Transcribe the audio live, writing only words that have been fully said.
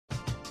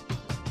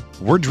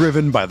We're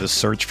driven by the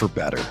search for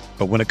better.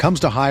 But when it comes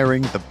to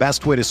hiring, the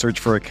best way to search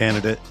for a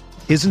candidate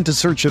isn't to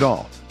search at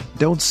all.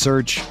 Don't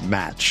search,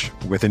 match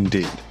with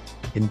Indeed.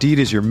 Indeed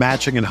is your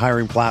matching and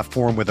hiring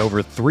platform with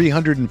over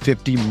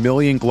 350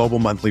 million global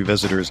monthly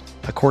visitors,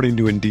 according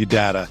to Indeed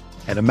data,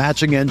 and a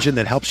matching engine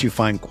that helps you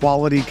find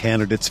quality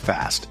candidates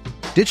fast.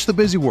 Ditch the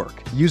busy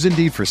work. Use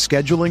Indeed for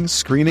scheduling,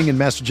 screening, and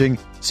messaging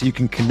so you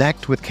can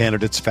connect with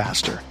candidates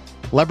faster.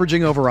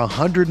 Leveraging over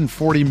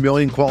 140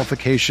 million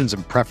qualifications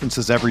and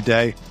preferences every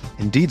day,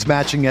 Indeed's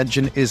matching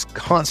engine is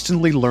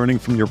constantly learning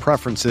from your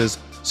preferences,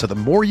 so the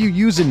more you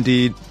use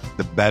Indeed,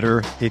 the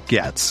better it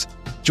gets.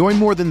 Join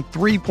more than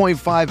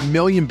 3.5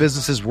 million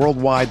businesses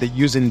worldwide that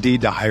use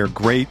Indeed to hire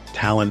great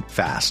talent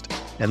fast.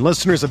 And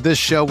listeners of this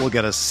show will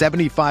get a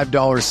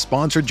 $75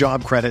 sponsored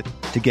job credit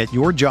to get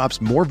your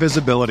jobs more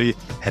visibility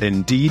at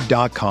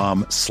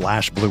Indeed.com/Blue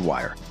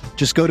Wire.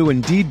 Just go to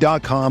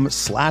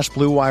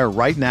Indeed.com/Blue Wire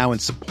right now and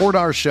support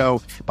our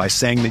show by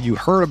saying that you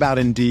heard about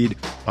Indeed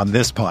on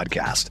this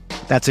podcast.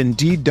 That's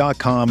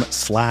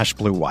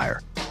Indeed.com/Blue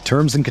Wire.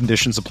 Terms and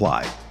conditions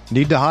apply.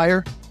 Need to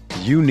hire?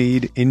 You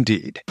need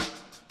Indeed.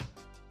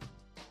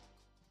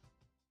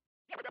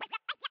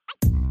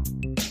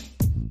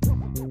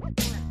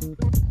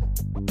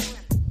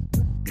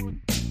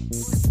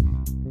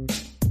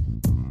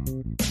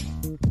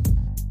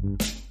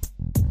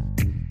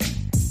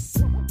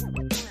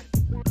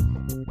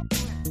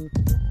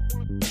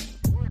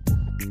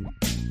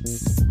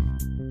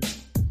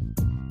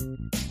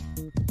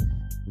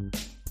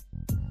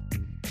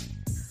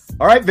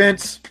 All right,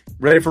 Vince,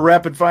 ready for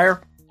rapid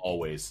fire?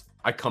 Always.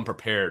 I come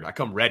prepared. I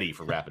come ready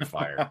for rapid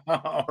fire.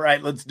 All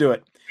right, let's do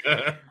it.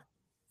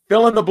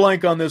 Fill in the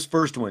blank on this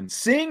first one.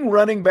 Seeing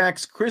running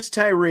backs Chris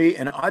Tyree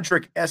and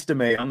Audric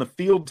Estime on the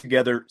field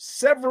together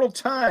several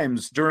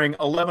times during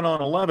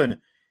 11-on-11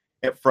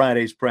 at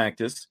Friday's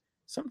practice,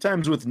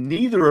 sometimes with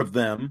neither of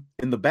them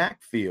in the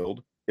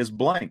backfield, is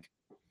blank.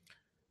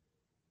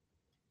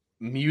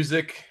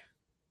 Music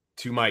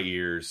to my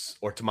ears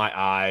or to my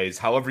eyes,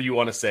 however you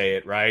want to say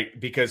it, right?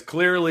 Because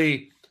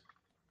clearly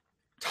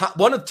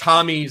one of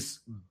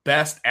Tommy's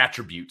best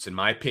attributes, in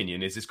my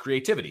opinion, is his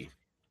creativity.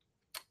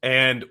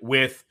 And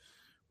with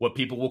what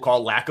people will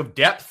call lack of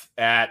depth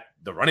at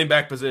the running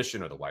back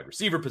position or the wide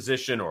receiver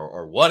position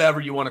or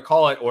whatever you want to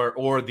call it,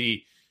 or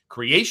the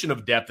creation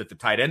of depth at the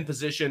tight end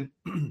position,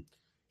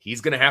 he's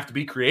going to have to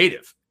be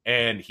creative.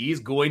 And he's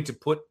going to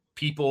put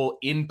people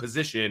in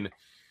position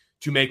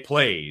to make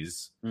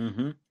plays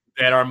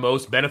that are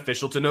most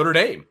beneficial to Notre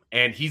Dame.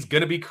 And he's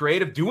going to be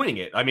creative doing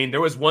it. I mean, there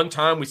was one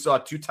time we saw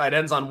two tight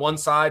ends on one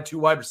side, two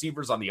wide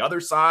receivers on the other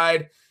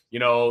side. You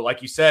know,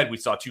 like you said, we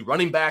saw two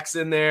running backs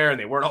in there and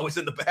they weren't always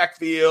in the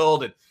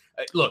backfield. And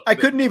look, I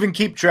couldn't even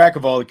keep track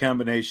of all the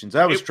combinations.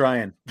 I was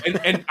trying.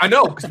 And I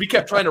know, because we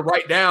kept trying to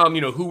write down,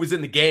 who was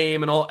in the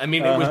game and all. I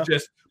mean, it was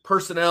just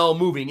personnel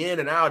moving in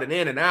and out and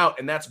in and out.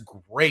 And that's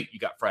great. You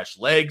got fresh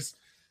legs.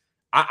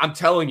 I'm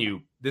telling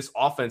you, this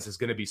offense is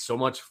going to be so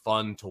much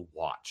fun to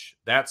watch.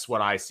 That's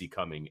what I see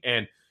coming.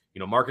 And,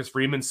 Marcus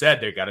Freeman said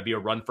there got to be a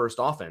run-first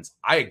offense.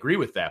 I agree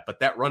with that, but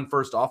that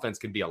run-first offense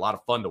can be a lot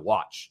of fun to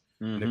watch.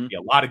 And there can be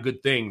a lot of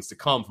good things to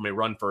come from a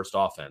run-first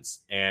offense.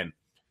 And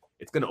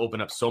it's going to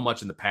open up so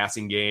much in the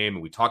passing game.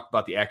 And we talked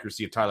about the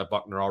accuracy of Tyler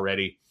Buchner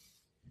already.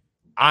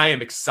 I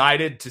am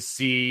excited to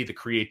see the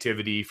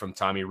creativity from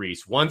Tommy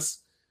Rees.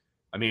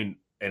 And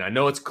I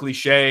know it's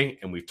cliche,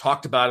 and we've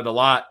talked about it a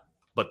lot,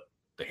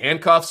 the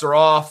handcuffs are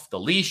off, the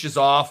leash is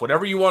off,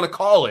 whatever you want to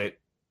call it.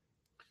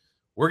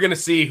 We're going to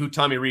see who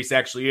Tommy Rees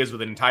actually is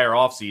with an entire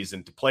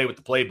offseason to play with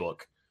the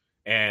playbook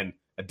and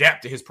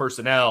adapt to his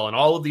personnel and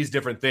all of these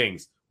different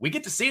things. We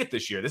get to see it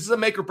this year. This is a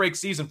make or break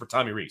season for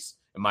Tommy Rees,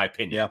 in my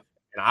opinion. Yeah.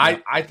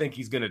 And I think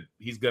he's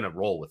gonna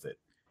roll with it.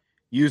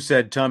 You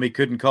said Tommy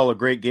couldn't call a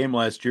great game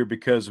last year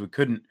because we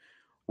couldn't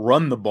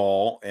run the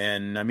ball.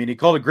 And he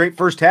called a great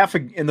first half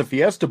in the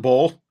Fiesta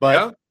Bowl,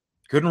 but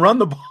couldn't run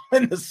the ball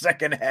in the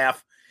second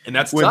half. And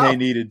that's when tough. They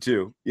needed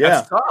to. Yeah.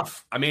 That's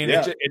tough.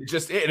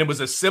 It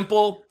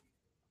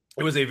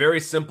was a very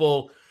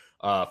simple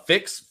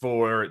fix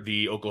for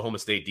the Oklahoma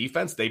State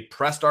defense. They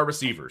pressed our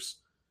receivers.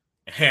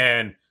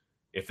 And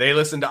if they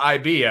listen to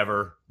IB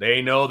ever,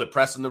 they know that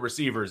pressing the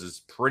receivers is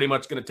pretty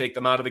much going to take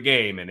them out of the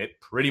game. And it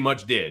pretty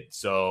much did.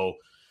 So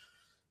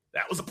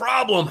that was a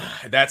problem.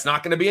 That's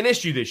not going to be an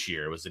issue this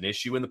year. It was an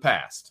issue in the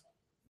past.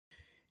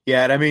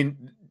 Yeah.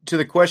 And to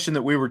the question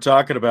that we were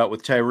talking about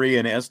with Tyree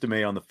and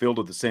Estime on the field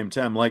at the same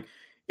time, like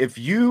if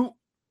you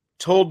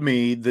told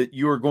me that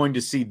you were going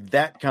to see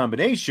that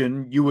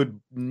combination, you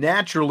would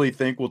naturally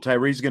think, well,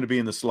 Tyree's going to be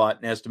in the slot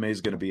and Estime is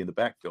going to be in the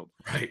backfield.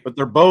 Right. But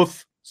they're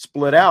both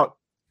split out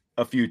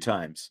a few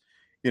times,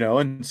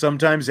 and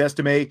sometimes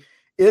Estime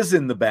is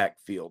in the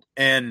backfield.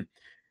 And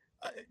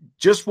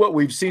just what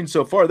we've seen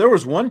so far, there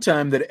was one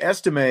time that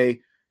Estime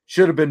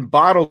should have been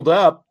bottled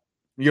up,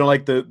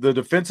 like the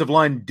defensive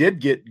line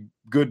did get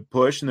good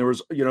push, and there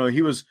was,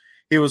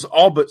 he was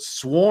all but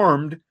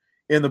swarmed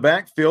in the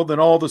backfield, and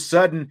all of a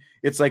sudden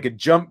it's like a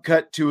jump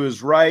cut to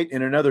his right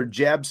and another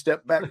jab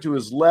step back to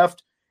his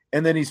left,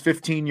 and then he's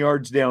 15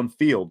 yards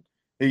downfield.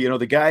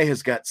 The guy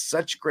has got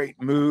such great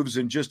moves,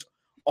 and just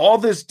all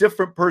this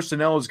different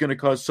personnel is going to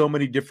cause so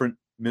many different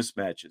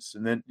mismatches.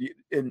 And then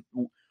in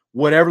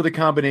whatever the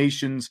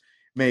combinations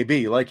may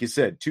be, like you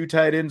said, 2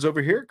 tight ends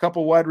over here, a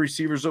couple wide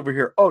receivers over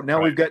here. Oh,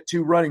 now we've got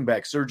 2 running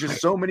backs. There are just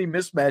so many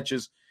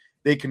mismatches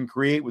they can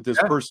create with this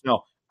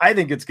personnel. I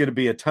think it's going to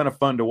be a ton of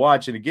fun to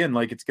watch. And again,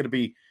 like it's going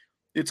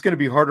to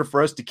be harder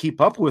for us to keep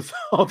up with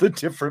all the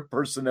different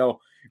personnel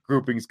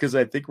groupings because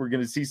I think we're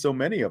going to see so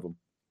many of them.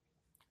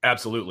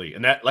 Absolutely.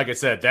 And that, like I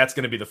said, that's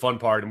going to be the fun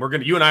part.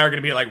 And you and I are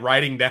going to be like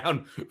writing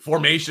down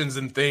formations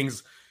and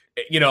things.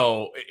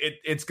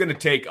 It's going to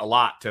take a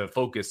lot to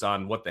focus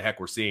on what the heck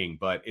we're seeing,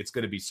 but it's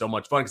going to be so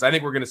much fun because I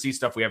think we're going to see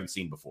stuff we haven't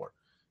seen before.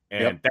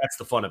 And that's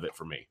the fun of it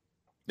for me.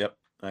 Yep.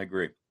 I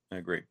agree.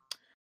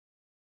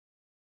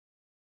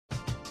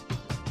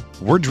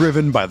 We're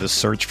driven by the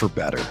search for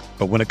better.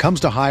 But when it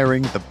comes to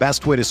hiring, the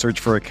best way to search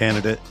for a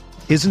candidate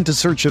isn't to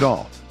search at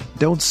all.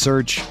 Don't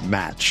search,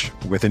 match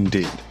with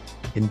Indeed.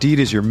 Indeed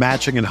is your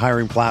matching and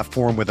hiring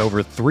platform with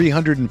over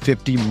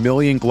 350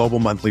 million global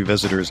monthly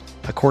visitors,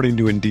 according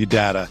to Indeed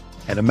data,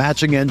 and a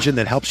matching engine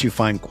that helps you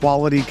find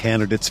quality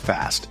candidates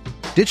fast.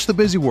 Ditch the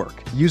busy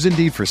work. Use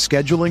Indeed for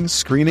scheduling,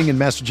 screening, and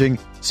messaging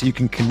so you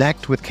can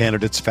connect with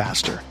candidates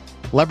faster.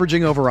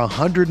 Leveraging over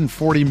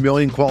 140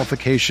 million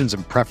qualifications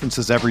and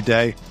preferences every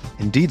day,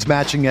 Indeed's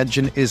matching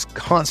engine is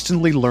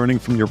constantly learning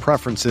from your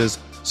preferences,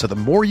 so the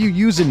more you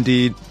use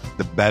Indeed,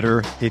 the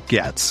better it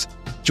gets.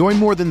 Join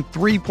more than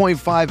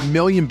 3.5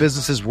 million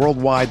businesses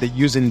worldwide that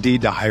use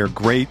Indeed to hire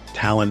great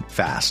talent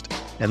fast.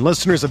 And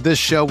listeners of this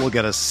show will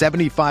get a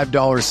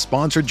 $75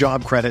 sponsored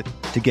job credit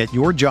to get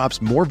your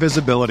jobs more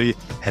visibility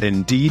at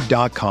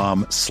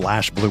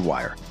Indeed.com/Blue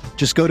Wire.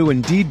 Just go to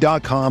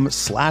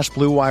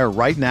Indeed.com/Blue Wire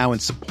right now and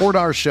support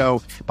our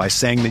show by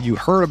saying that you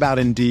heard about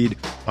Indeed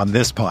on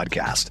this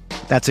podcast.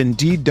 That's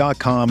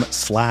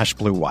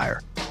Indeed.com/Blue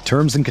Wire.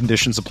 Terms and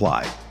conditions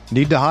apply.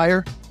 Need to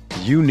hire?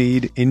 You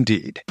need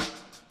Indeed.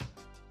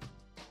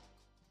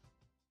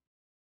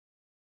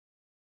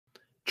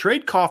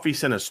 Trade Coffee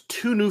sent us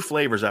 2 new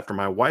flavors after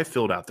my wife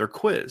filled out their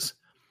quiz.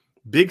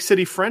 Big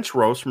City French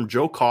Roast from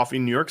Joe Coffee,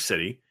 New York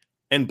City,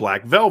 and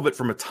Black Velvet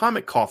from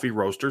Atomic Coffee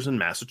Roasters in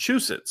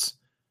Massachusetts.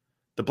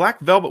 The Black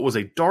Velvet was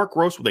a dark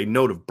roast with a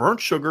note of burnt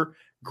sugar,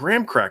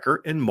 graham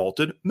cracker, and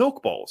malted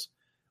milk balls.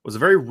 It was a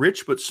very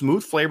rich but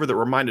smooth flavor that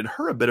reminded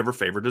her a bit of her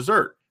favorite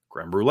dessert,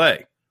 creme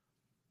brulee.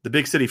 The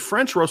Big City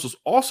French Roast was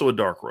also a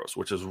dark roast,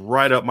 which is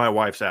right up my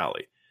wife's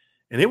alley.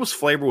 And it was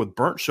flavored with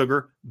burnt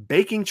sugar,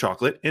 baking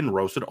chocolate, and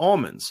roasted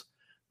almonds.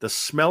 The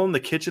smell in the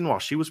kitchen while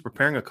she was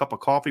preparing a cup of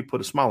coffee put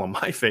a smile on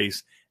my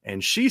face,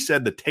 and she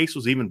said the taste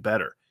was even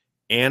better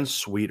and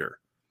sweeter.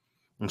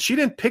 And she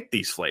didn't pick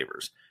these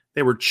flavors.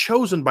 They were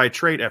chosen by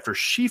Trade after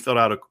she filled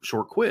out a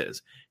short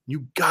quiz.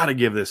 You got to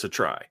give this a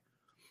try.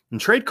 And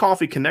Trade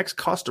Coffee connects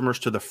customers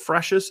to the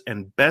freshest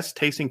and best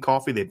tasting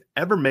coffee they've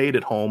ever made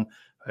at home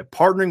by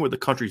partnering with the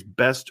country's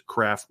best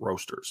craft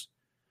roasters.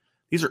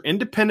 These are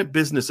independent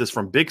businesses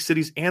from big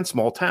cities and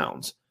small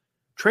towns.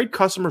 Trade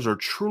customers are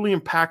truly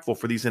impactful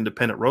for these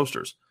independent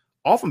roasters,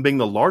 often being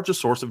the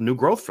largest source of new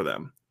growth for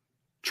them.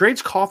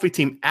 Trade's coffee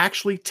team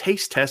actually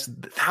taste tests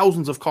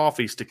thousands of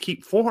coffees to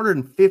keep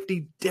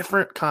 450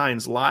 different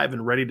kinds live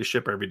and ready to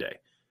ship every day.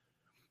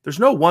 There's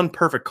no one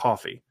perfect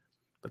coffee,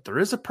 but there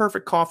is a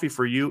perfect coffee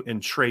for you,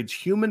 and Trade's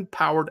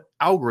human-powered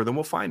algorithm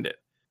will find it.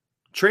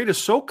 Trade is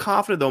so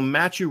confident they'll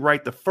match you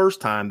right the first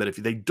time that if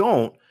they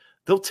don't,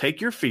 they'll take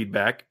your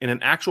feedback, and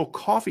an actual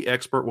coffee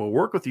expert will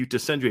work with you to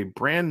send you a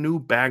brand new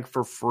bag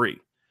for free.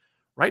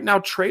 Right now,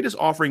 Trade is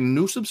offering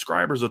new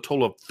subscribers a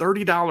total of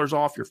 $30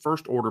 off your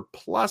first order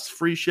plus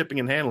free shipping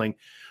and handling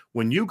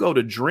when you go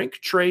to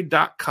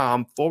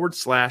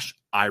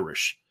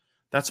drinktrade.com/Irish.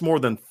 That's more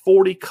than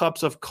 40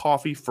 cups of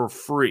coffee for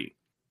free.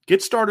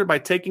 Get started by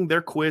taking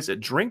their quiz at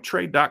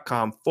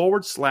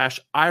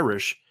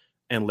drinktrade.com/Irish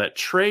and let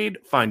Trade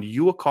find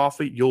you a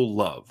coffee you'll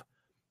love.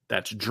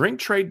 That's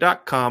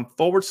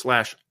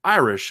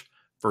drinktrade.com/Irish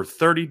for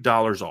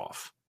 $30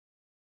 off.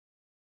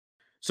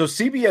 So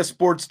CBS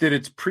Sports did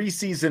its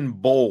preseason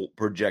bowl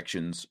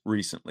projections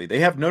recently. They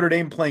have Notre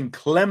Dame playing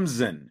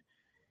Clemson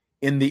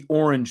in the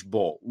Orange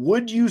Bowl.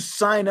 Would you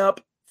sign up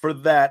for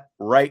that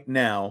right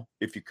now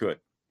if you could?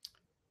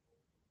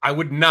 I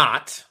would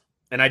not.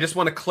 And I just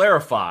want to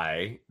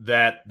clarify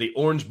that the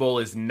Orange Bowl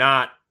is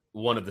not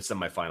one of the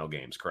semifinal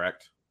games,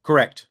 correct?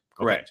 Correct.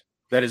 Okay.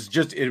 That is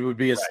just, it would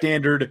be a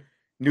standard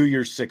New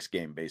Year's Six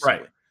game, basically.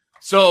 Right.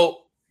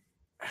 So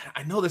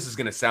I know this is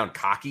going to sound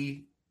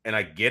cocky, and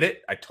I get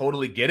it. I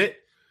totally get it.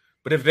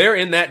 But if they're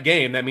in that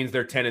game, that means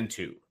they're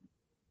 10-2,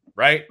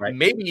 right?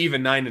 Maybe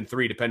even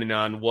 9-3, depending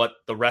on what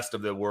the rest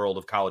of the world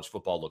of college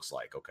football looks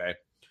like, okay?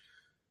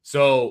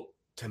 So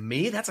to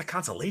me, that's a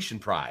consolation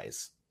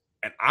prize.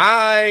 And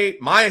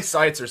my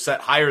sights are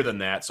set higher than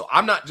that, so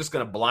I'm not just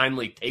going to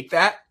blindly take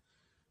that.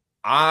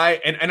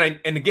 And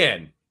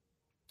again,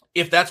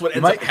 if that's what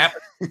ends up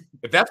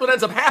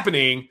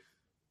happening,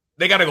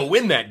 they got to go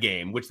win that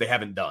game, which they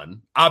haven't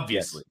done,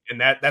 obviously. Yes. And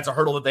that's a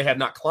hurdle that they have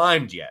not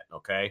climbed yet,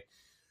 okay?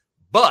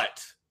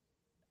 But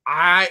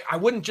I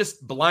wouldn't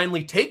just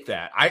blindly take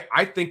that.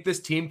 I think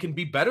this team can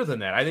be better than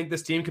that. I think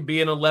this team can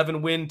be an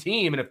 11-win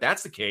team. And if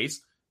that's the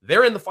case,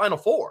 they're in the Final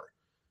Four.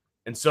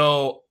 And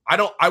so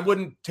I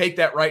wouldn't take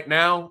that right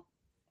now.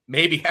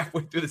 Maybe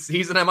halfway through the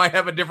season, I might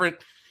have a different,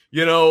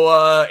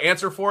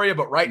 answer for you.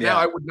 But right now,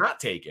 I would not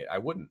take it. I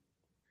wouldn't.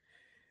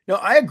 No,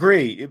 I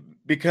agree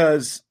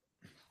because,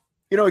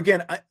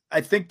 again,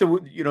 I think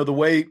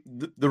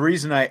the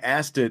reason I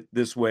asked it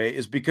this way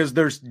is because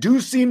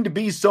do seem to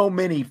be so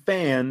many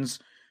fans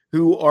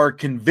who are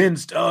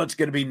convinced, it's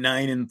going to be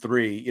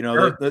 9-3.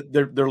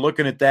 Sure. They're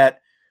looking at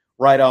that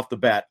right off the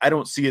bat. I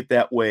don't see it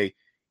that way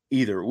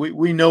either.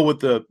 We know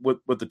what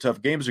the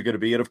tough games are going to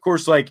be, and of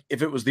course, like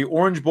if it was the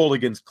Orange Bowl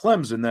against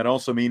Clemson, that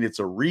also means it's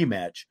a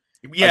rematch.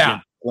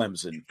 Yeah,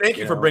 against Clemson. Thank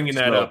you for bringing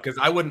that up because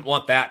I wouldn't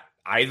want that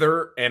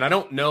either, and I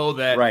don't know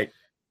that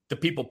the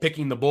people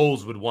picking the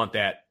Bulls would want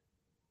that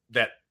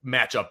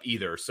matchup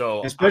either.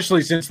 So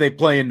especially since they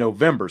play in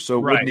November, so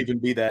it wouldn't even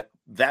be that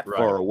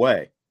far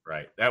away.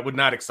 Right. That would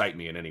not excite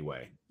me in any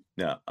way.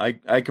 No,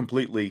 I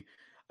completely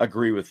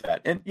agree with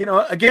that. And,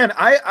 again,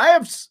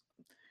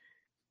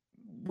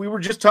 we were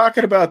just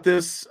talking about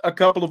this a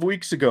couple of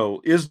weeks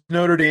ago. Is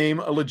Notre Dame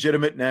a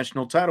legitimate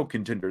national title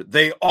contender?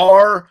 They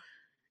are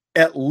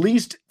at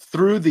least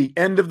through the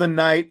end of the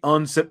night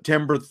on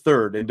September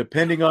 3rd. And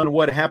depending on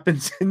what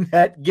happens in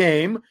that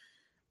game,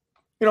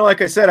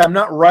 like I said, I'm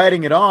not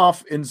writing it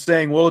off and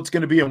saying, well, it's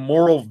going to be a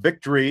moral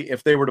victory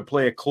if they were to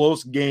play a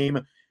close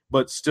game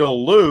but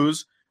still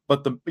lose.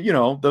 But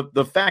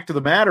the fact of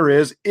the matter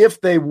is, if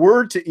they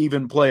were to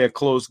even play a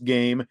close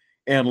game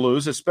and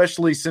lose,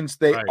 especially since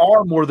they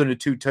are more than a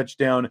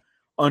 2-touchdown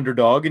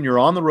underdog and you're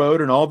on the road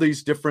and all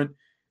these different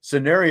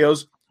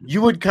scenarios,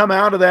 you would come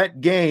out of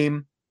that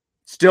game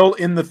still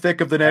in the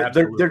thick of the net.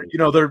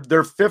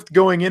 They're fifth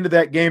going into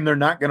that game. They're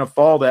not going to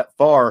fall that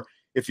far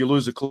if you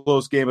lose a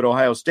close game at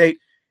Ohio State.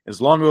 As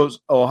long as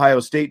Ohio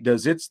State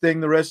does its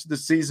thing the rest of the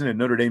season and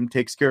Notre Dame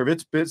takes care of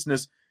its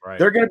business,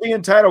 they're going to be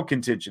in title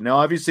contention. Now,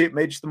 obviously, it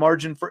makes the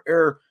margin for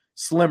error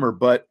slimmer,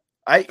 but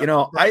I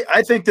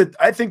think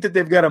that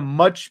they've got a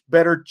much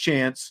better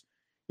chance.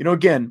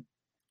 Again,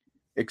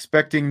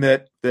 expecting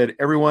that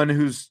everyone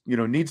who's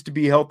needs to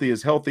be healthy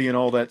is healthy and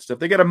all that stuff.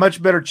 They got a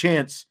much better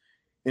chance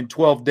in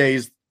 12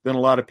 days than a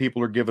lot of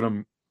people are giving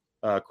them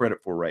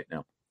credit for right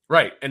now.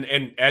 Right. And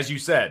as you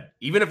said,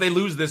 even if they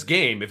lose this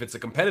game, if it's a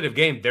competitive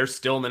game, they're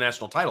still in the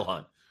national title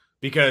hunt,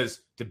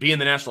 because to be in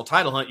the national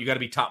title hunt, you got to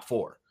be top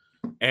 4.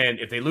 And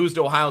if they lose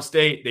to Ohio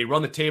State, they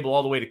run the table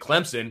all the way to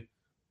Clemson,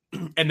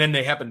 and then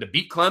they happen to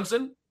beat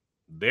Clemson,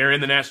 they're in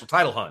the national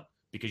title hunt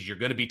because you're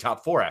going to be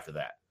top 4 after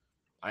that.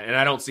 And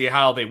I don't see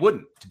how they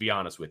wouldn't, to be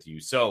honest with you.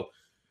 So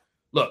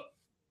look,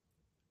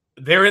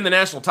 they're in the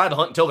national title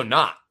hunt until they're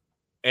not.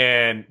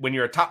 And when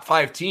you're a top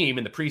 5 team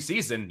in the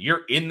preseason,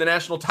 you're in the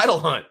national title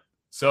hunt.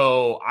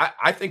 So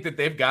I think that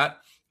they've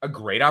got a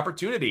great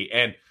opportunity.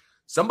 And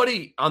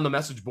somebody on the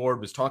message board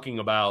was talking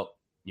about,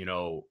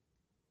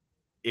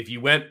 if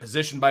you went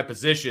position by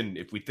position,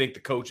 if we think the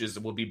coaches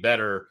will be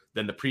better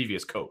than the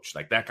previous coach,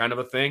 like that kind of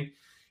a thing.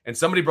 And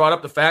somebody brought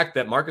up the fact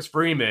that Marcus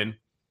Freeman,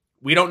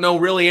 we don't know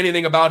really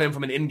anything about him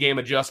from an in-game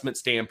adjustment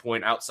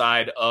standpoint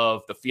outside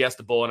of the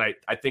Fiesta Bowl. And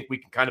I think we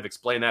can kind of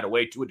explain that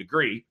away to a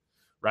degree,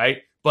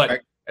 right?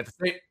 But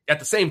at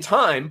the same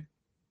time,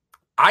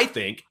 I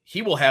think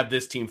he will have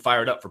this team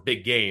fired up for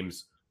big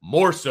games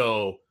more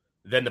so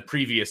than the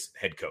previous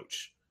head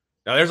coach.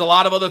 Now, there's a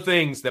lot of other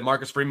things that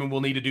Marcus Freeman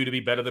will need to do to be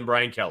better than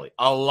Brian Kelly.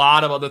 A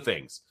lot of other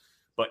things.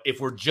 But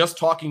if we're just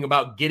talking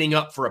about getting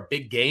up for a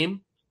big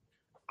game,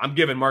 I'm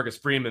giving Marcus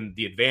Freeman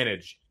the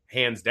advantage,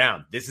 hands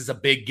down. This is a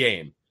big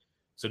game.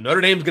 So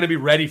Notre Dame's going to be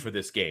ready for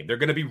this game. They're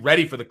going to be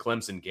ready for the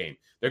Clemson game.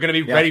 They're going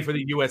to be ready for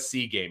the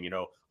USC game,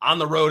 on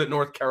the road at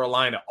North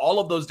Carolina, all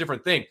of those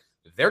different things.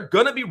 They're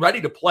going to be ready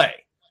to play.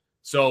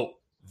 So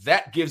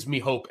that gives me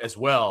hope as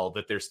well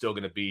that they're still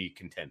going to be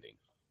contending.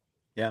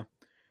 Yeah,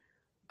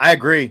 I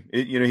agree.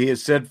 He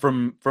has said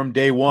from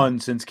day one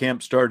since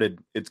camp started,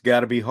 it's got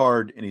to be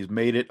hard, and he's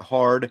made it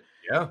hard.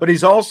 Yeah. But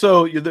he's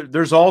also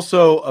there's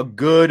also a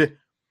good,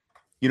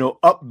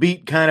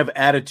 upbeat kind of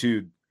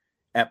attitude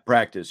at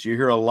practice. You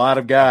hear a lot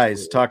of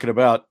guys talking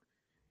about,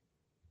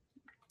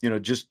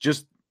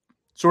 just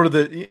sort of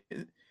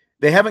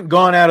they haven't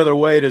gone out of their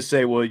way to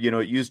say, well,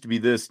 it used to be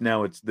this,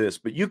 now it's this.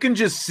 But you can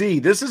just see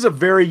this is a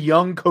very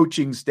young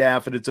coaching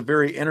staff, and it's a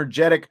very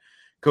energetic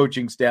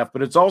coaching staff,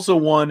 but it's also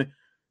one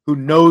who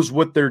knows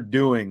what they're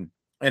doing.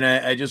 And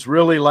I just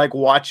really like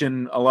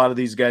watching a lot of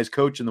these guys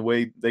coach and the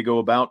way they go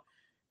about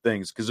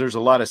things, because there's a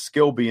lot of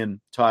skill being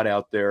taught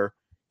out there,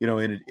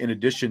 in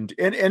addition to,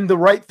 and the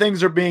right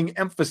things are being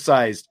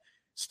emphasized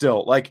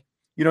still. Like,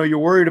 you're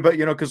worried about,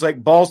 because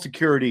like ball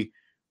security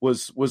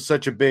was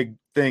such a big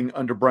thing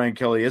under Brian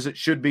Kelly, as it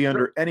should be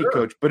under any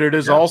coach, but it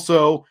is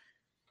also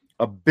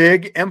a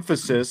big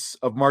emphasis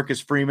of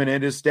Marcus Freeman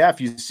and his staff.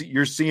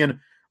 You're seeing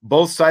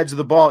both sides of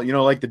the ball,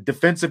 like the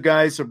defensive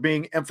guys are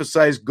being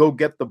emphasized, go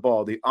get the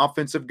ball. The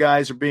offensive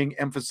guys are being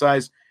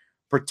emphasized,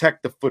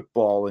 protect the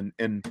football.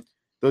 And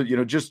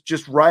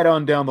just right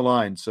on down the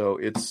line. So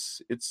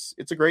it's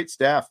a great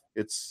staff.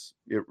 It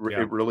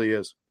really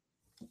is.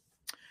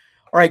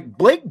 All right,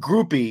 Blake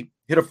Grupe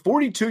hit a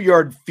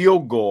 42-yard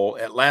field goal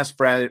at last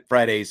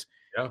Friday's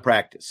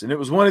practice, and it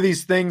was one of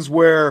these things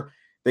where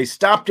they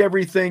stopped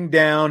everything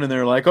down and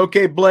they're like,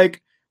 "Okay,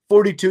 Blake,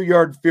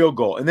 42-yard field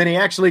goal," and then he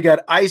actually got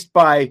iced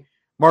by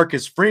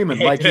Marcus Freeman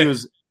like he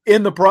was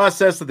in the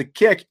process of the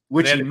kick,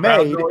 which he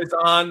made. Noise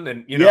on,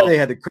 and they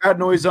had the crowd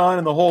noise on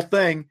and the whole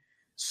thing.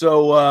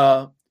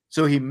 So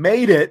he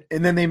made it,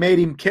 and then they made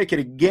him kick it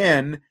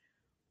again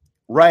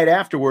right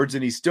afterwards,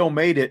 and he still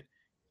made it.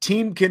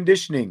 Team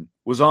conditioning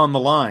was on the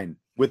line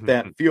with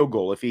that field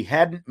goal. If he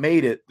hadn't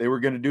made it, they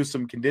were going to do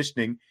some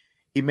conditioning.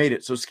 He made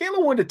it. So scale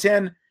of 1 to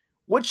 10,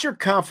 what's your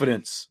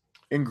confidence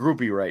in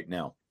Grupe right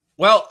now?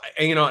 Well,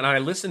 and I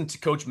listened to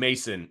Coach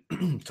Mason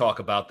talk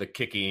about the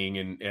kicking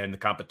and the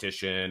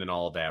competition and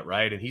all of that,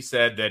 right? And he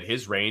said that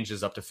his range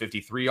is up to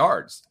 53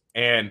 yards.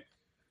 And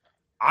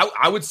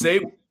I would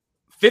say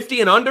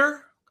 50 and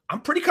under,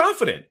 I'm pretty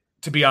confident,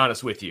 to be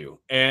honest with you.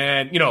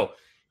 And,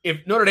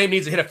 if Notre Dame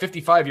needs to hit a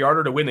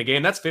 55-yarder to win the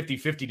game, that's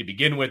 50-50 to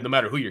begin with, no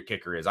matter who your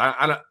kicker is.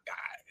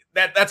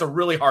 That's a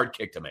really hard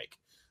kick to make,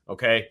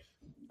 okay?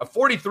 A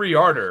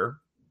 43-yarder,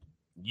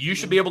 you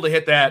should be able to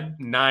hit that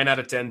 9 out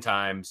of 10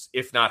 times,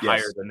 if not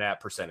higher than that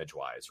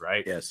percentage-wise,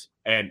 right? Yes.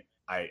 And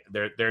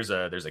there's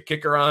a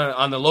kicker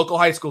on the local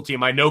high school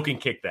team I know can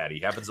kick that. He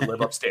happens to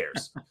live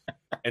upstairs.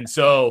 And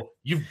so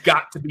you've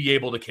got to be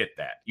able to hit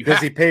that.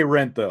 Does he pay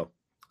rent, though?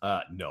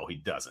 No, he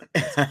doesn't.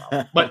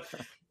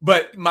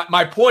 But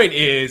my point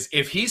is,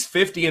 if he's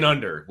 50 and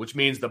under, which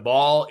means the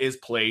ball is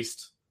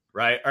placed,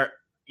 right?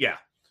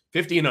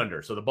 50 and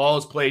under. So the ball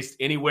is placed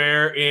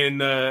anywhere in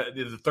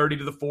the 30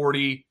 to the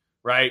 40,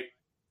 right?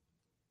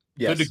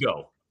 Yes. Good to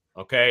go.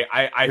 Okay.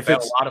 I have a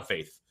lot of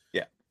faith.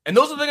 Yeah. And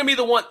those are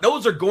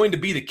going to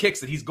be the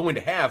kicks that he's going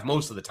to have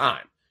most of the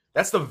time.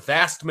 That's the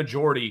vast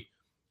majority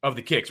of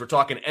the kicks. We're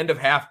talking end of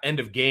half, end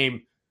of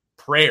game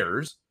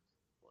prayers.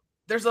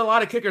 There's a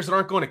lot of kickers that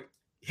aren't going to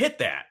hit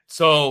that.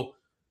 So,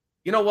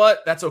 you know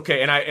what? That's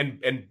okay.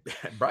 And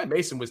Brian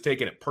Mason was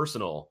taking it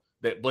personal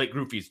that Blake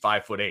Grupe's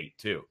 5'8"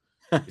 too.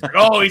 He's like,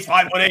 "Oh, he's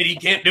 5'8". He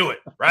can't do it,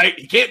 right?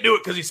 He can't do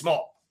it because he's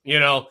small,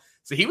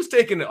 So he was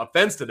taking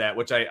offense to that,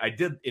 which I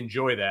did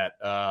enjoy that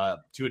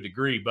to a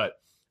degree. But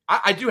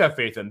I do have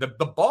faith in the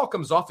ball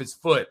comes off his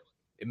foot.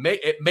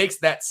 It makes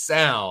that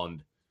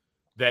sound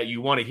that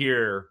you want to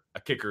hear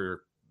a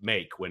kicker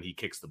make when he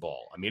kicks the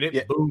ball. I mean,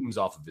 it booms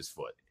off of his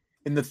foot.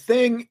 And the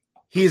thing,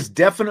 he's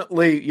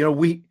definitely,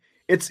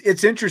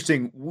 it's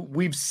interesting.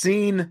 We've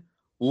seen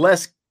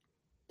less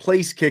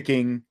place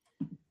kicking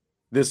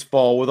this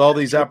fall with all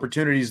these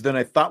opportunities than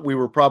I thought we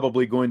were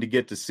probably going to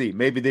get to see.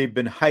 Maybe they've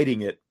been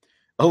hiding it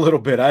a little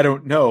bit. I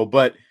don't know.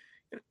 But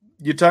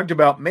you talked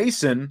about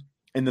Mason,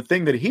 and the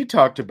thing that he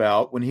talked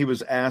about when he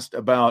was asked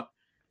about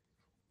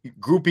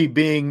Grupe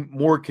being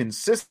more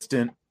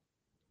consistent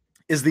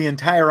is the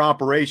entire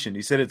operation.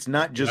 He said it's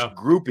not just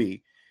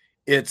Grupe.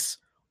 It's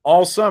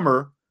all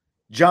summer.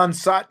 John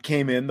Sott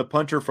came in, the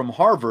punter from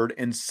Harvard,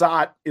 and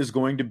Sott is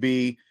going to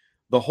be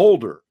the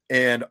holder.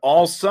 And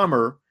all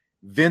summer,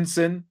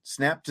 Vinson,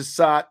 snap to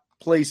Sott,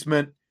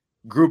 placement,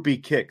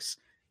 Grupe kicks.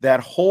 That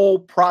whole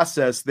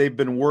process they've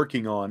been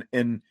working on.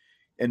 And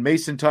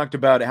Mason talked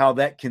about how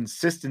that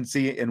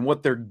consistency and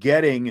what they're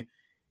getting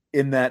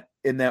in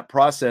that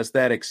process,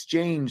 that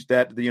exchange,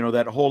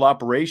 that whole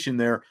operation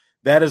there,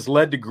 that has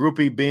led to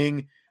Grupe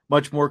being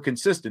much more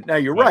consistent. Now,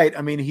 you're right.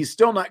 I mean, he's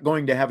still not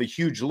going to have a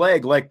huge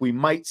leg like we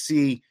might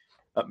see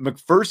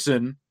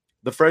McPherson,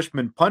 the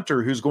freshman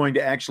punter, who's going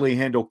to actually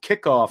handle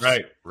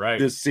kickoffs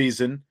this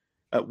season.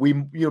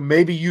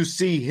 Maybe you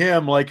see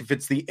him like if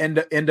it's the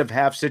end of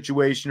half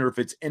situation or if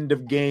it's end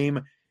of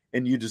game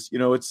and you just,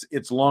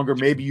 it's longer.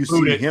 Maybe you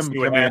see him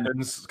come in,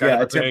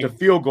 attempt a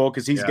field goal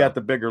because he's got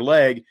the bigger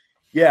leg.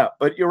 Yeah,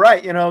 but you're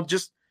right.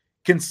 Just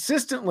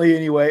consistently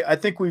anyway. I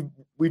think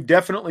we've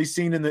definitely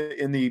seen in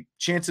the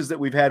chances that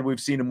we've had, we've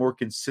seen a more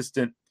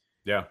consistent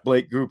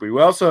Blake Grupe.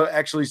 We also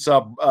actually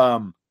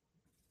saw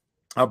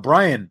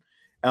Brian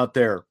out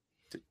there.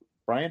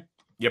 Brian?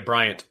 Yeah,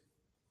 Bryant.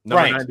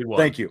 Number 91.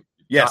 Thank you.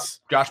 Yes.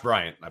 Josh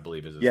Bryant, I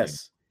believe is his name.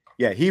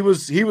 Yeah, he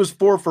was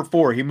 4 for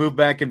 4. He moved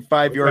back in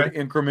 5-yard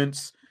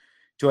increments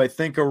to I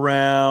think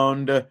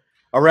around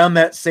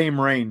that same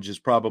range is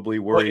probably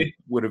where he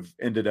would have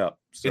ended up.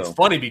 So. It's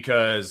funny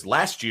because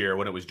last year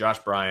when it was Josh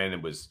Bryant,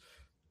 it was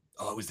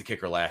the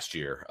kicker last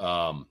year.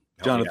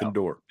 Jonathan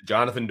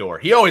Dorr.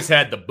 He always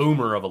had the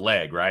boomer of a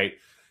leg, right?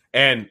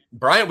 And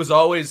Bryant was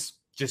always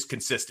just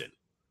consistent.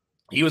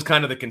 He was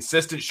kind of the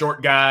consistent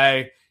short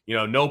guy,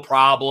 no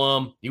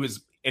problem. He was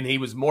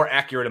more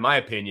accurate, in my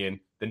opinion,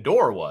 than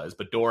Dorr was,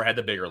 but Dorr had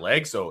the bigger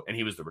leg. And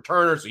he was the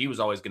returner. So he was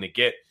always going to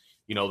get,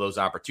 those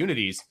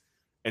opportunities.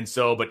 And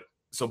so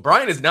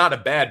Brian is not a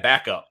bad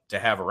backup to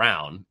have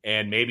around.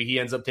 And maybe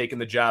he ends up taking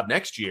the job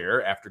next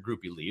year after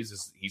Grupe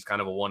leaves. He's kind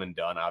of a one and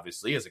done,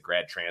 obviously, as a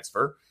grad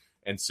transfer.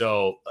 And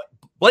so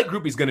Blake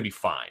Grupe is going to be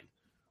fine,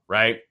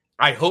 right?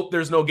 I hope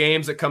there's no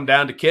games that come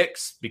down to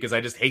kicks because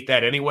I just hate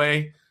that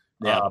anyway.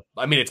 Yeah.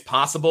 I mean, it's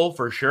possible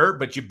for sure,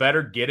 but you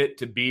better get it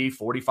to be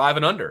 45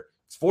 and under.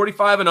 It's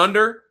 45 and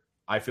under.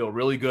 I feel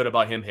really good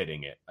about him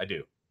hitting it. I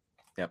do.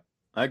 Yep,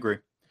 I agree.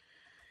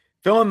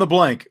 Fill in the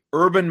blank.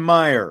 Urban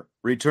Meyer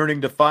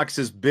returning to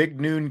Fox's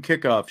Big Noon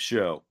Kickoff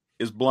show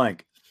is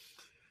blank.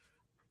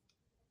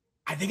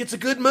 I think it's a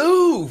good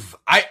move.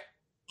 I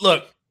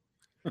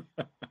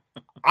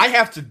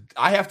have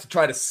to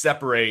try to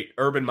separate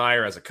Urban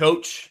Meyer as a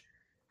coach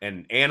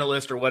and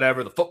analyst or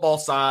whatever, the football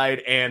side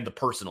and the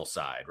personal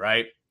side,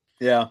 right?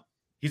 Yeah.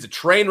 He's a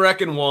train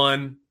wreck in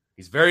one.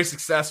 He's very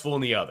successful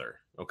in the other.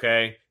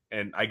 Okay.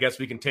 And I guess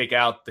we can take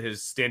out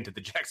his stint at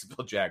the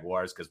Jacksonville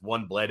Jaguars because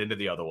one bled into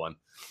the other one.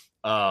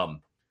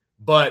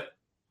 But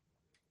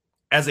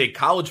as a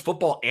college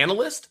football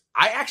analyst,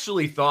 I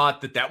actually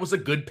thought that was a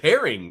good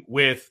pairing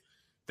with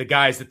the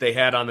guys that they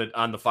had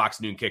on the Fox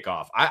Noon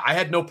Kickoff. I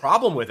had no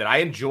problem with it. I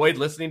enjoyed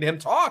listening to him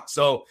talk.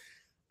 So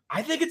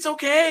I think it's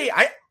okay.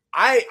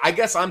 I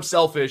guess I'm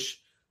selfish.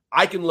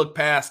 I can look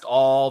past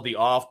all the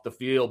off the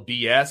field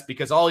BS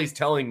because all he's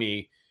telling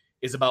me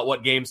is about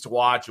what games to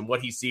watch and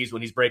what he sees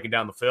when he's breaking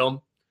down the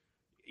film.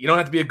 You don't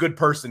have to be a good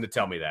person to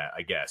tell me that,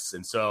 I guess.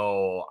 And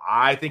so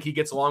I think he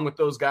gets along with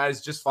those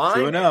guys just fine.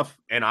 True enough.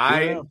 And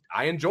I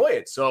enjoy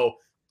it. So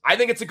I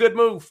think it's a good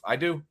move. I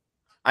do.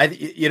 And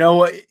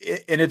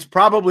it's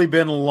probably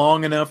been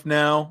long enough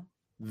now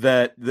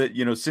that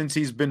since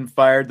he's been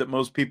fired, that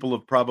most people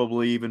have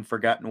probably even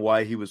forgotten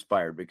why he was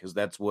fired, because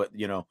that's what,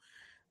 the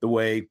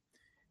way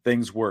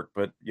things work.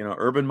 But,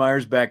 Urban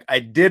Meyer's back. I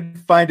did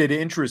find it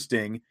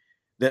interesting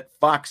that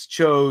Fox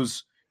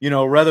chose,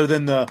 rather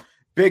than the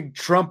big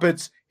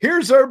trumpets,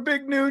 here's our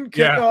Big Noon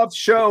Kickoff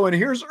show, and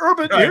here's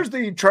here's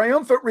the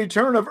triumphant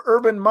return of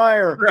Urban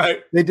Meyer.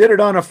 Right. They did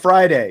it on a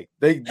Friday.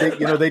 They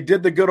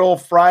did the good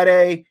old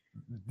Friday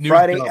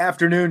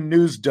afternoon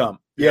news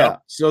dump. Yeah.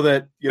 So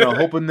that,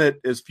 hoping that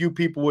as few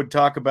people would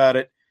talk about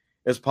it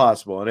as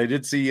possible. And I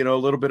did see, a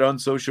little bit on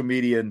social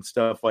media and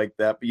stuff like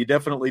that, but you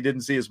definitely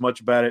didn't see as much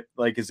about it,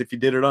 like as if you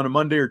did it on a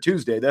Monday or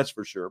Tuesday. That's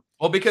for sure.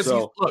 Well, because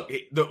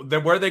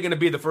where are they going to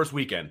be the first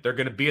weekend? They're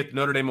going to be at the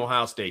Notre Dame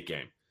Ohio State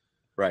game.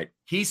 Right.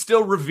 He's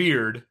still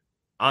revered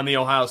on the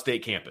Ohio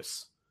State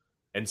campus.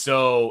 And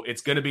so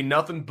it's going to be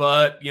nothing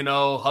but,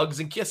 hugs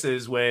and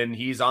kisses when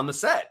he's on the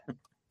set.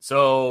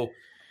 So,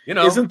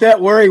 isn't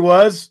that where he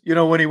was,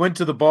 when he went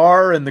to the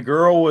bar and the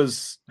girl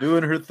was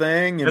doing her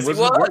thing? And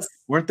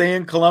weren't they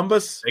in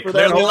Columbus? They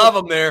clearly love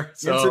him there.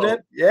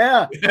 Incident?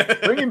 Yeah.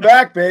 Bring him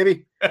back,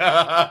 baby.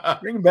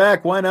 Bring him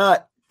back. Why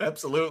not?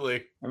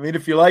 Absolutely. I mean,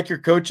 if you like your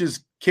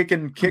coaches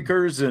kicking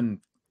kickers and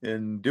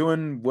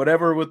doing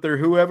whatever with their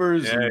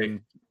whoever's.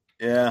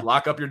 Yeah.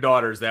 Lock up your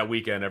daughters that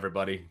weekend,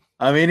 everybody.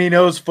 I mean, he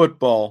knows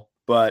football,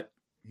 but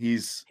he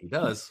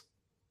does.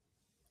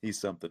 He's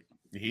something.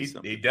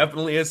 He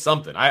definitely is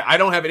something. I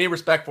don't have any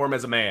respect for him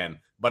as a man,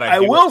 but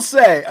I will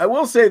say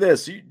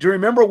this. Do you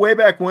remember way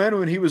back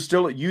when he was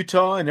still at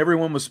Utah and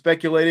everyone was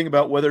speculating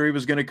about whether he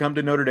was going to come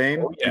to Notre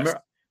Dame? Oh, yes.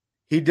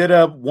 He did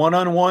a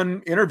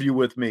one-on-one interview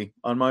with me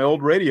on my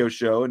old radio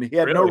show, and he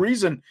had no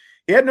reason.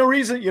 He had no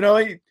reason.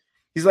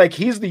 He's like,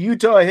 he's the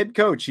Utah head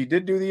coach. He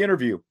did do the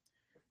interview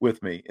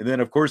with me. And then,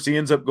 of course, he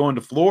ends up going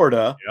to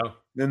Florida. Yeah.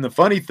 Then the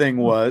funny thing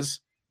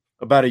was,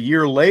 about a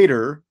year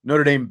later,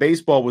 Notre Dame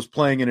baseball was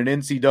playing in an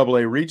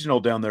NCAA regional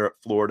down there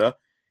at Florida,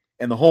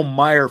 and the whole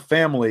Meyer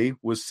family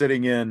was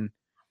sitting in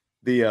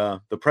the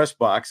press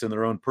box in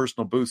their own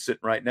personal booth sitting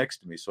right next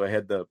to me. So I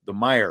had the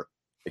Meyer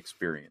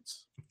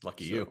experience.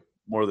 Lucky you.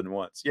 More than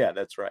once. Yeah,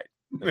 that's right.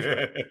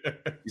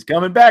 He's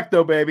coming back,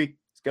 though, baby.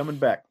 He's coming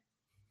back.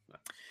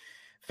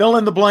 Fill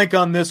in the blank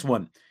on this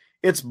one.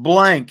 It's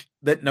blank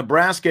that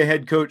Nebraska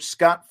head coach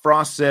Scott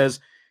Frost says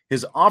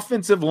his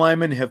offensive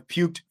linemen have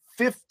puked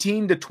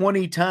 15 to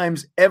 20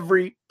 times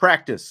every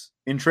practice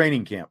in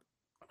training camp.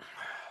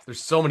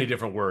 There's so many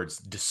different words.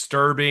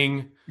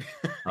 Disturbing,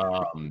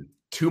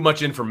 too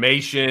much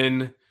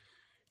information.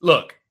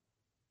 Look,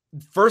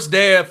 first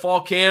day of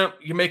fall camp,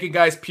 you're making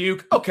guys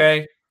puke.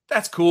 Okay,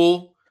 that's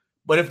cool.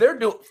 But if they're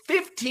doing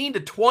 15 to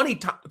 20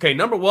 times, okay,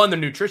 number one, their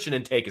nutrition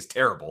intake is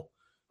terrible.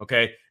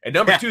 Okay. And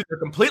number two, they're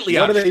completely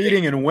out of shape. What are they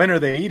eating and when are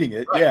they eating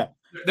it? Right. Yeah.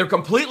 They're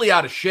completely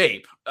out of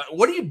shape.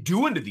 What are you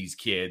doing to these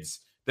kids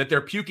that they're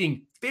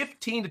puking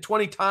 15 to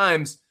 20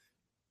 times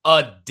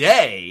a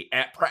day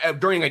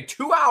during a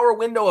 2-hour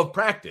window of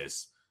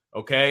practice?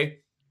 Okay.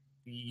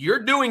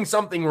 You're doing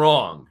something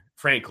wrong,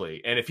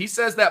 frankly. And if he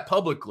says that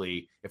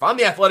publicly, if I'm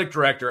the athletic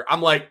director,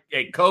 I'm like,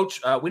 hey, coach,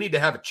 we need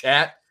to have a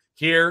chat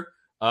here.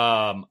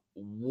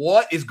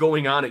 What is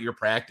going on at your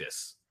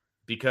practice?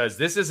 Because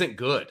this isn't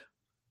good.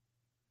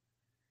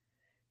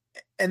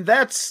 And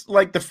that's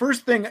like the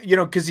first thing,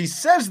 because he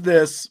says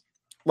this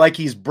like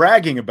he's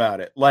bragging about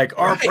it. Like,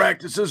 our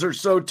practices are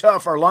so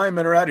tough. Our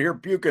linemen are out here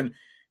puking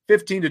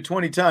 15 to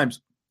 20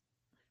 times.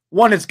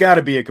 One, it's got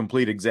to be a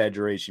complete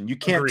exaggeration. You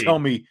can't tell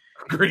me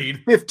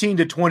 15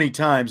 to 20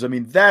 times. I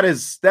mean, that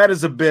is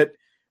a bit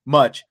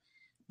much.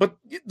 But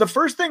the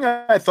first thing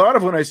I thought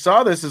of when I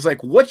saw this is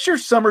like, what's your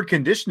summer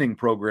conditioning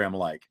program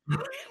like?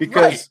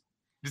 Because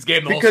just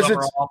gave them the whole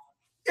summer off.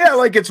 Yeah,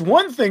 like it's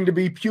one thing to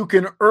be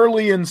puking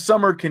early in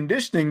summer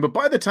conditioning, but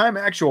by the time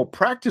actual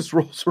practice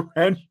rolls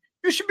around,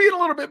 you should be in a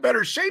little bit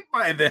better shape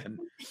by then,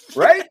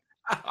 right?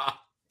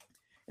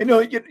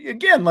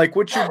 Again, like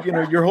what's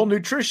your whole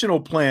nutritional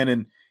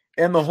plan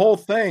and the whole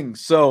thing.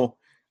 So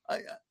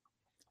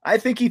I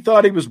think he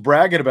thought he was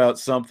bragging about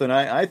something.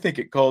 I think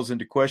it calls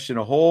into question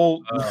a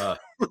whole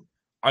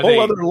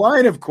other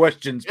line of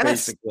questions,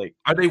 basically.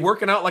 Are they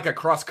working out like a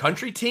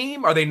cross-country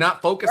team? Are they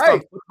not focused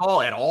on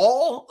football at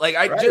all? Like,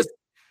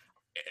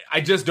 I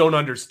just don't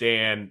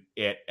understand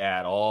it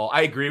at all.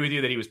 I agree with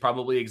you that he was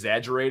probably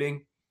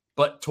exaggerating,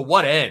 but to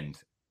what end?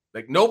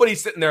 Like,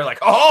 nobody's sitting there like,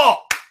 oh,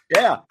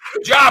 yeah,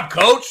 good job,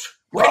 coach.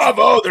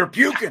 Bravo, they're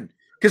puking.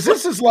 Because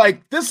this is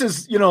like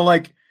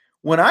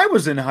when I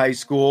was in high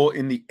school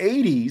in the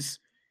 80s,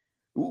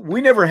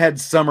 we never had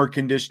summer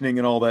conditioning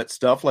and all that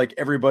stuff like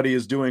everybody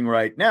is doing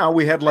right now.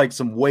 We had like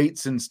some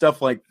weights and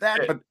stuff like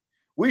that, but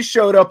we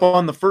showed up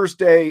on the first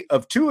day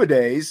of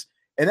two-a-days,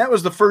 and that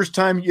was the first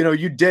time,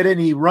 you did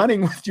any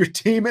running with your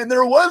team. And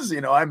there was,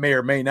 I may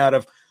or may not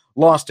have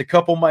lost a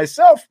couple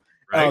myself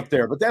out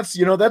there, but that's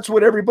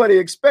what everybody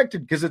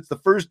expected because it's the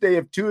first day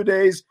of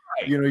two-a-days.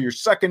 Right. You're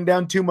sucking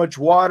down too much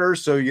water.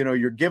 So,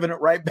 you're giving it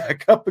right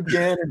back up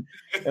again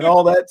and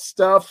all that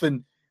stuff.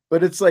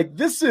 But it's like,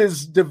 this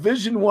is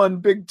Division I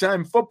big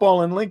time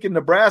football in Lincoln,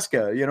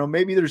 Nebraska.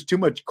 Maybe there's too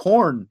much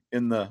corn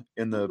in the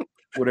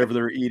whatever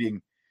they're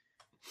eating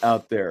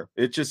out there.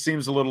 It just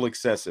seems a little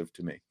excessive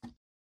to me.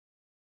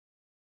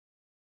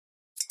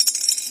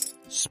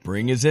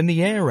 Spring is in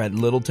the air at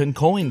Littleton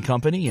Coin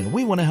Company, and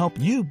we want to help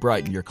you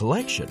brighten your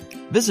collection.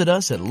 Visit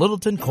us at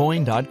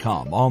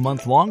littletoncoin.com all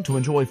month long to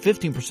enjoy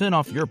 15%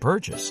 off your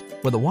purchase.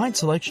 With a wide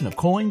selection of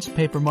coins,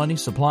 paper money,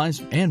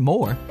 supplies, and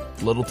more,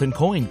 Littleton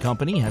Coin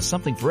Company has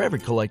something for every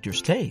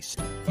collector's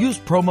taste. Use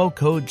promo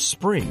code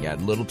SPRING at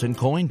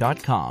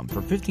littletoncoin.com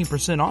for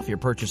 15% off your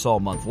purchase all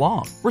month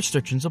long.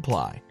 Restrictions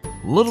apply.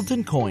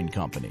 Littleton Coin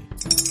Company.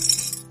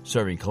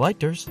 Serving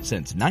collectors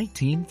since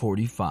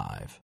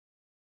 1945.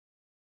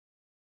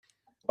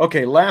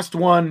 Okay, last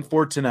one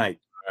for tonight,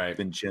 all right,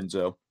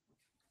 Vincenzo.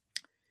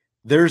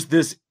 There's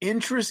this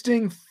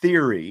interesting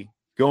theory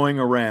going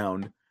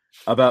around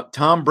about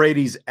Tom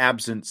Brady's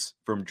absence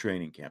from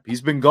training camp.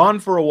 He's been gone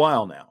for a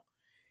while now.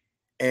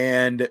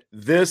 And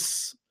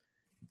this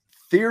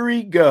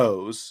theory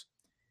goes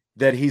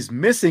that he's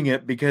missing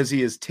it because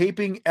he is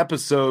taping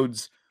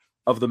episodes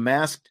of The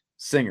Masked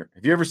Singer.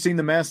 Have you ever seen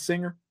The Masked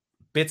Singer?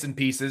 Bits and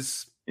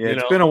pieces. Yeah,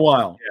 it's been a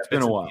while. Yeah, it's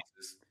been a while.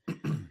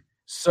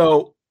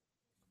 So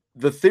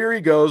the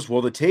theory goes,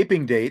 well, the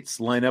taping dates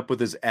line up with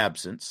his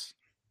absence.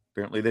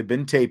 Apparently, they've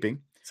been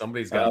taping.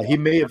 Somebody's got. He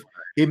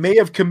may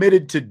have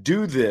committed to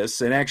do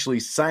this and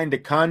actually signed a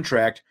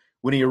contract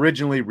when he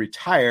originally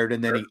retired,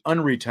 and then he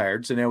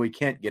unretired, so now he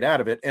can't get out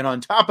of it. And on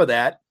top of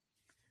that,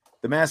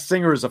 The Masked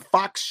Singer is a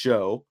Fox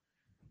show,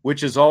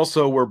 which is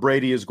also where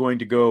Brady is going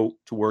to go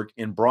to work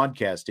in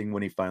broadcasting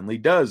when he finally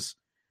does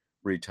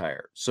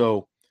retire.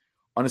 So,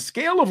 on a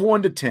scale of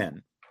 1 to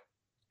 10,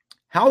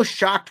 how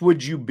shocked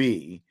would you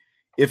be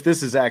if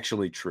this is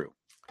actually true,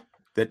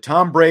 that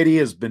Tom Brady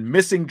has been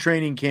missing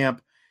training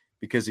camp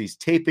because he's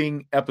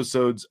taping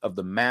episodes of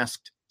The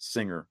Masked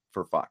Singer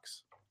for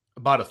Fox?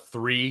 About a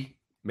 3,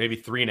 maybe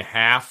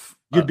 3.5.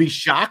 You'd be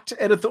shocked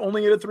at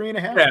only at a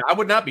 3.5? Yeah, I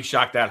would not be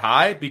shocked that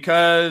high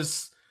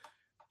because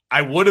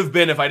I would have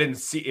been if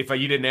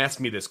you didn't ask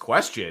me this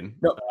question.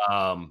 No.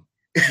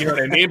 You know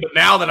what I mean? But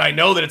now that I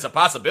know that it's a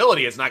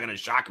possibility, it's not going to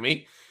shock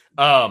me.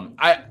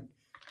 I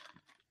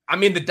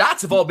mean, the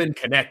dots have all been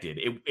connected.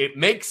 It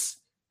makes.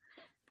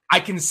 I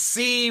can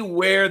see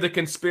where the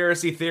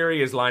conspiracy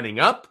theory is lining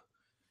up.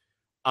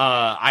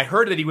 I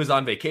heard that he was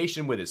on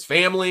vacation with his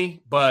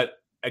family, but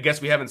I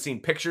guess we haven't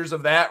seen pictures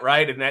of that,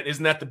 right? And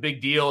isn't that the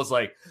big deal? Is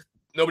like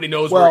nobody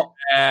knows where he's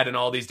at and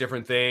all these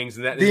different things.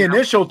 And the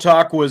initial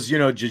talk was,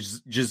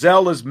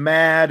 Giselle is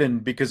mad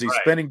and because he's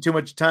spending too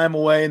much time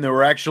away, and they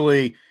were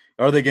actually,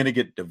 are they going to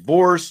get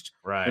divorced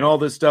and all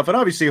this stuff? And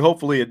obviously,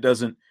 hopefully, it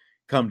doesn't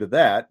come to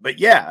that. But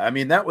yeah, I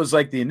mean, that was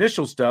like the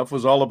initial stuff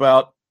was all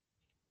about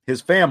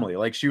his family.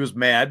 Like she was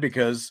mad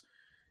because,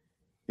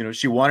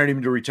 she wanted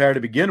him to retire to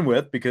begin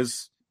with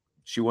because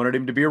she wanted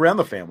him to be around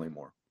the family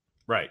more.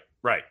 Right.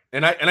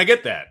 And I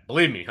get that.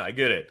 Believe me, I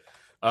get it.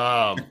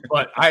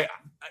 But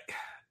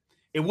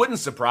it wouldn't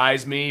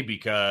surprise me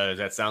because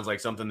that sounds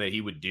like something that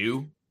he would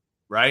do.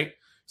 Right.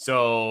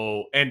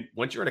 So, and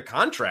once you're in a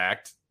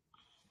contract,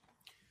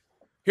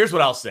 here's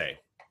what I'll say.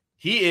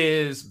 He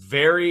is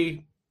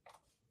very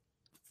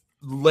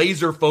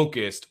laser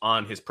focused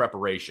on his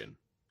preparation.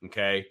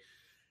 Okay.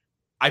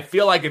 I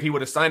feel like if he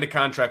would have signed a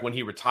contract when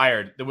he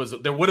retired, there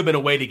would have been a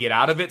way to get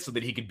out of it so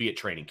that he could be at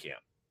training camp.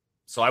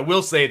 So I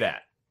will say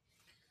that.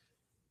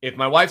 If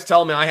my wife's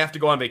telling me I have to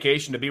go on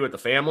vacation to be with the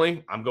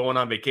family, I'm going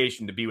on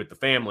vacation to be with the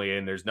family,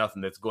 and there's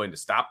nothing that's going to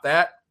stop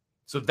that.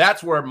 So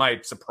that's where my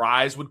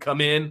surprise would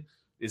come in,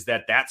 is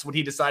that that's what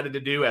he decided to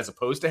do as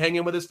opposed to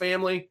hanging with his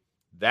family.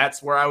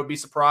 That's where I would be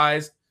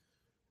surprised.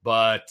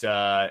 But,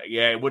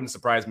 it wouldn't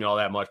surprise me all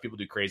that much. People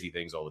do crazy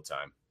things all the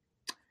time.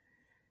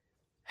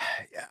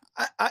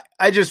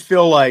 I just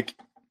feel like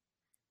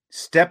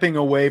stepping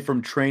away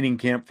from training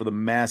camp for the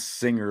Masked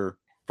Singer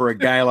for a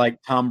guy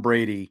like Tom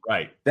Brady,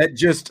 right? That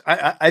just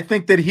I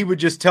think that he would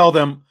just tell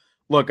them,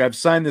 look, I've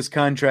signed this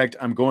contract.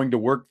 I'm going to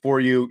work for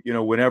you,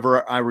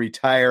 whenever I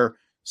retire.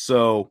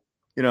 So,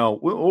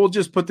 we'll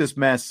just put this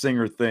Masked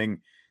Singer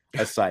thing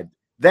aside.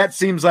 That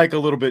seems like a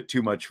little bit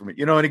too much for me.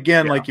 And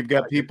again, like you've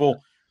got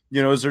people,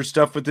 is there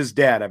stuff with his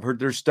dad? I've heard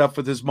there's stuff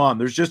with his mom.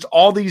 There's just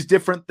all these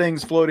different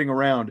things floating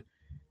around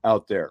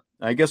out there.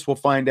 I guess we'll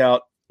find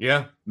out.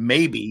 Yeah.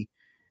 Maybe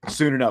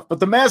soon enough. But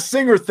the Masked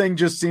Singer thing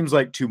just seems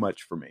like too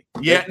much for me.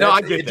 Yeah,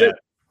 I get that.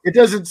 It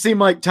doesn't seem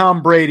like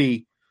Tom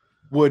Brady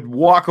would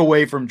walk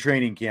away from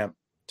training camp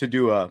to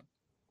do a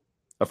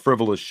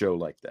frivolous show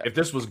like that. If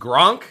this was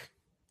Gronk,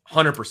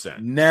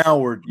 100%.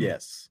 Now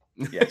yes.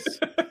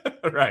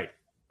 Right.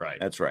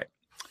 That's right.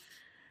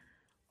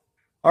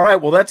 All right,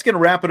 well, that's going to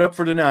wrap it up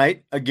for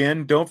tonight.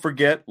 Again, don't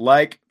forget,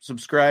 like,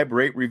 subscribe,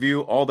 rate,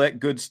 review, all that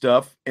good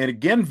stuff. And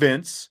again,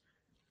 Vince,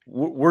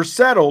 we're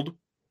settled.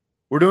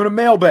 We're doing a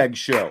mailbag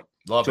show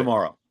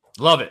tomorrow.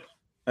 Love it.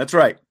 That's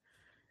right.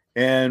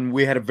 And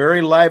we had a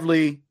very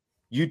lively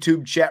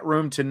YouTube chat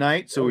room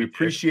tonight, so we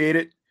appreciate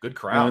it. Good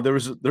crowd.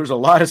 There's a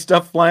lot of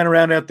stuff flying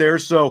around out there,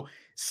 so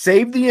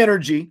save the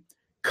energy.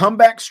 Come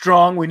back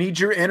strong. We need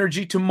your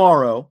energy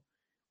tomorrow.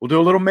 We'll do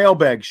a little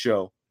mailbag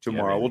show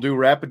tomorrow. We'll do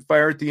rapid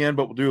fire at the end,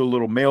 but we'll do a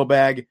little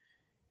mailbag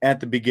at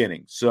the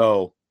beginning.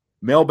 So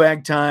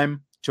mailbag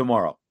time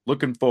tomorrow.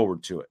 Looking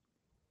forward to it.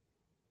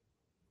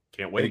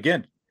 Can't wait. And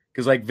again,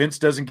 because like Vince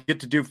doesn't get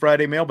to do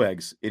Friday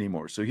mailbags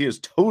anymore. So he is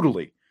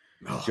totally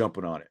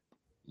jumping on it.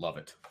 Love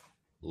it.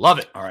 Love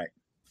it. All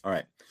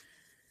right.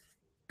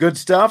 Good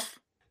stuff.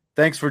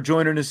 Thanks for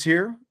joining us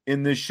here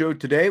in this show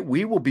today.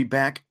 We will be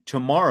back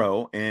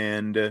tomorrow.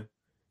 And the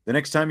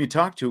next time we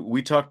talk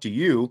to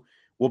you,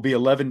 we'll be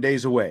 11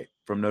 days away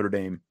from Notre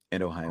Dame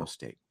and Ohio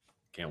State.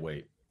 Can't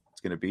wait.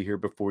 It's going to be here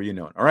before you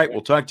know it. All right.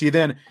 We'll talk to you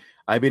then.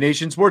 IB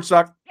Nation Sports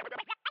Talk.